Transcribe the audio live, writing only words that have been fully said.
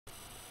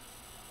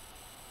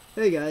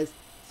Hey guys,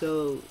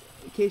 so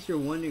in case you're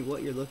wondering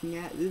what you're looking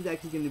at, this is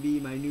actually going to be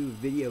my new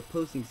video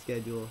posting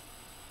schedule.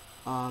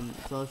 So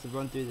let's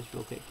run through this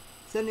real quick.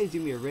 Sunday's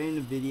going to be a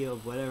random video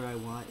of whatever I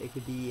want. It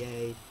could be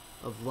a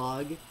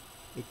vlog,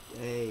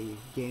 a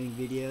gaming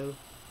video.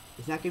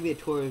 It's not going to be a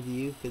tour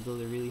review because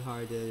those are really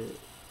hard to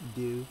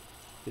do.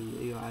 Cause,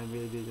 I'm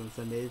really busy on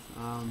Sundays.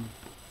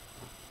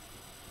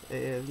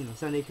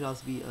 Sunday could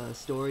also be a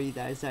story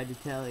that I decided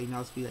to tell. It can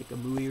also be like a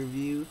movie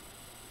review.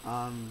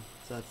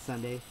 So that's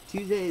Sunday.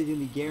 Tuesday is gonna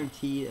be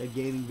guaranteed a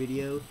gaming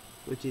video,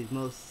 which is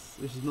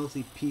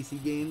mostly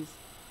PC games.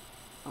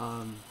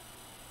 Um,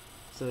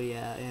 so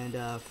yeah,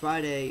 and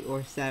Friday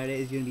or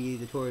Saturday is gonna be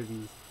the tour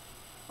reviews.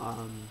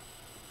 Um,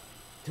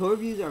 Tour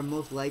reviews are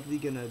most likely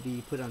gonna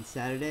be put on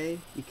Saturday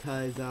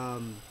because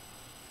I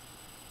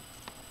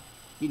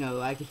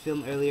could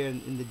film earlier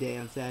in the day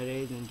on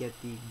Saturdays and get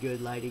the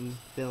good lighting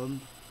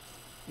filmed,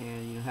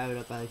 and have it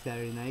up by like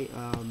Saturday night.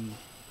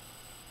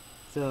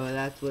 So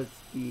that's what's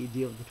the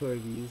deal with the tour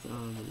reviews.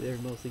 They're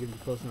mostly going to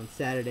be posted on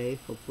Saturday,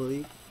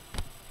 hopefully.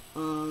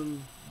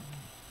 Um,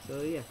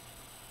 so yeah.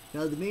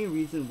 Now the main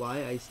reason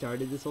why I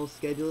started this whole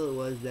schedule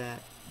was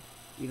that,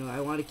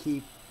 I want to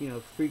keep,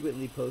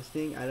 frequently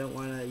posting. I don't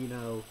want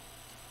to,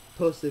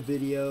 post a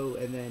video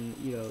and then,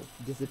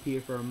 disappear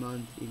for a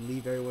month and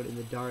leave everyone in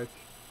the dark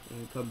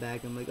and come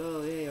back and I'm like,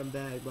 oh, hey, I'm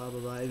back, blah, blah,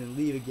 blah, and then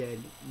leave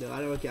again. No, I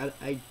don't want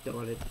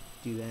to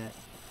do that.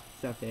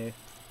 It's not fair.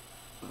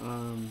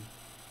 Um,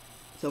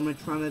 so I'm gonna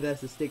try my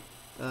best to stick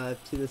to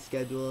the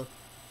schedule.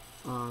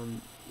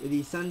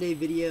 The Sunday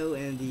video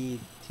and the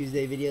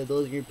Tuesday video,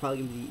 those are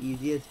probably gonna be the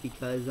easiest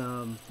because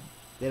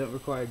they don't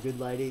require good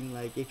lighting.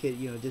 Like it could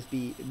just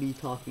be me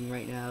talking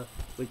right now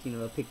with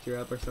a picture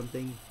up or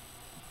something.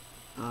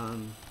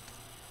 Um,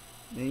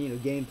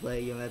 and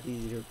gameplay, that's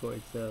easy to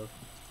record, so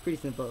pretty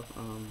simple.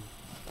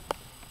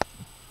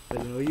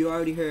 But you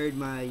already heard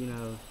my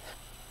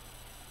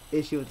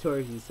issue with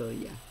torches, so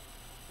yeah.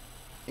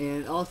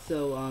 And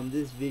also,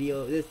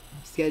 this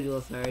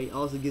schedule, sorry,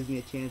 also gives me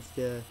a chance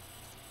to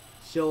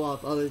show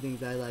off other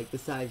things I like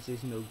besides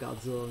just,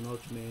 Godzilla and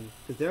Ultraman.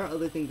 Because there are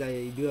other things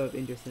I do have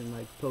interest in,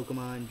 like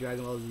Pokemon,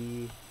 Dragon Ball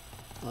Z,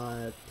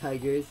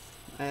 tigers.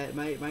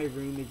 My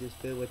room is just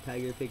filled with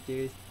tiger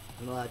pictures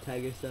and a lot of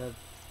tiger stuff.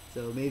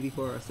 So maybe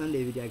for a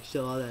Sunday video, I can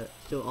show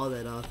all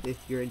that off if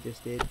you're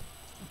interested.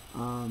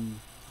 Um,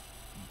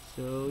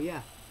 so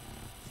yeah.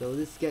 So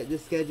this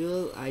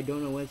schedule, I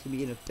don't know when it's gonna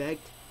be in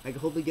effect. I can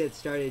hopefully get it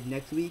started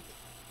next week.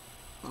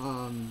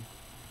 Um,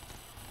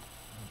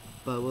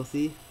 but we'll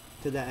see.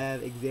 Because I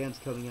have exams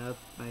coming up,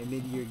 my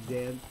mid-year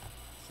exams.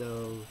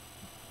 So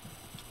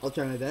I'll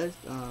try my best.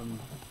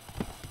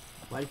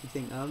 Why do you keep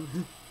saying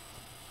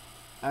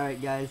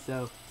Alright guys,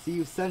 so see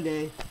you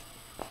Sunday.